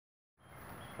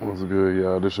What's good,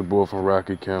 y'all? This your boy from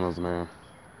RoccyKennels, man.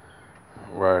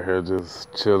 Right here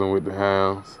just chilling with the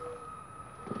hounds.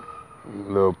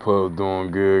 Little pup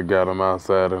doing good. Got them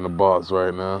outside in the box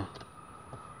right now.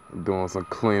 Doing some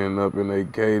cleaning up in their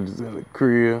cages in the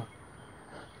crib.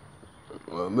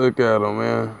 Well, look at them,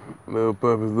 man. Little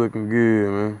pup is looking good,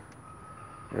 man.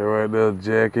 Yeah, right there,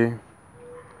 Jackie.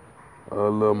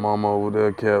 Little mama over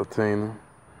there, Captina.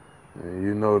 And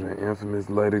you know the infamous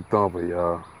Lady Thumper,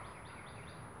 y'all.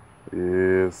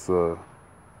 Yes, sir.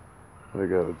 They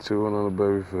got a chewing on the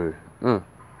baby face.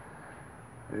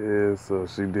 Yeah, so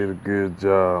she did a good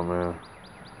job, man.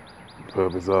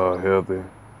 Puppies all healthy.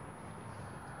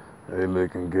 They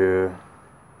looking good.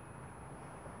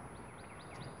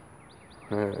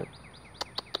 Hey.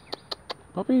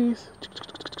 Puppies.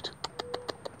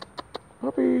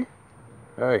 Puppy.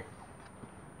 Hey.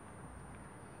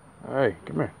 Hey,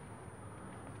 come here.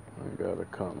 I got a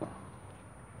comma.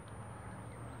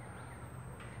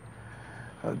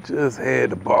 I just had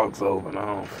the box open. I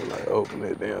don't feel like opening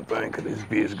that damn thing because this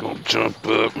bitch gonna jump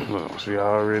up. Oh, she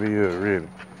already is ready.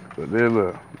 But there,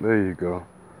 look, there you go.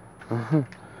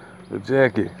 The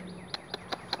Jackie.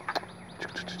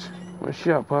 What's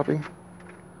up, puppy?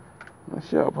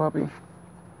 What's up, puppy?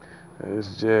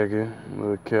 There's Jackie,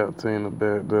 little Captina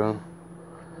back there.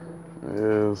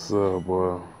 Yes,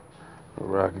 boy.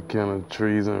 RoccyKennels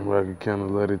trees and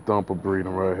RoccyKennels Lady Thumper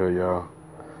breeding right here, y'all.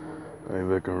 They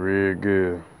looking real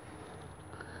good.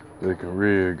 Looking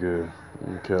real good.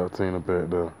 And Captina back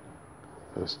there.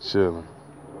 That's chilling.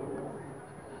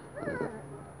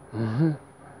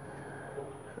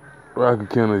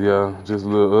 RoccyKennels, y'all. Just a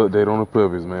little update on the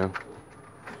puppies, man.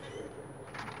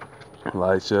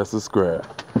 Like, share, subscribe.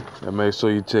 And make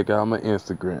sure you check out my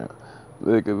Instagram.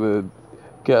 Look at the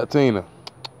Captina.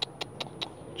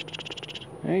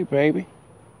 Hey, baby.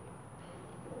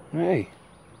 Hey.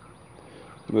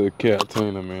 Little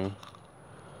Captina, man.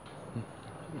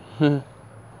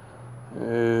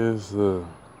 It's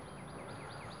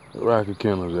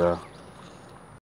RoccyKennels, y'all.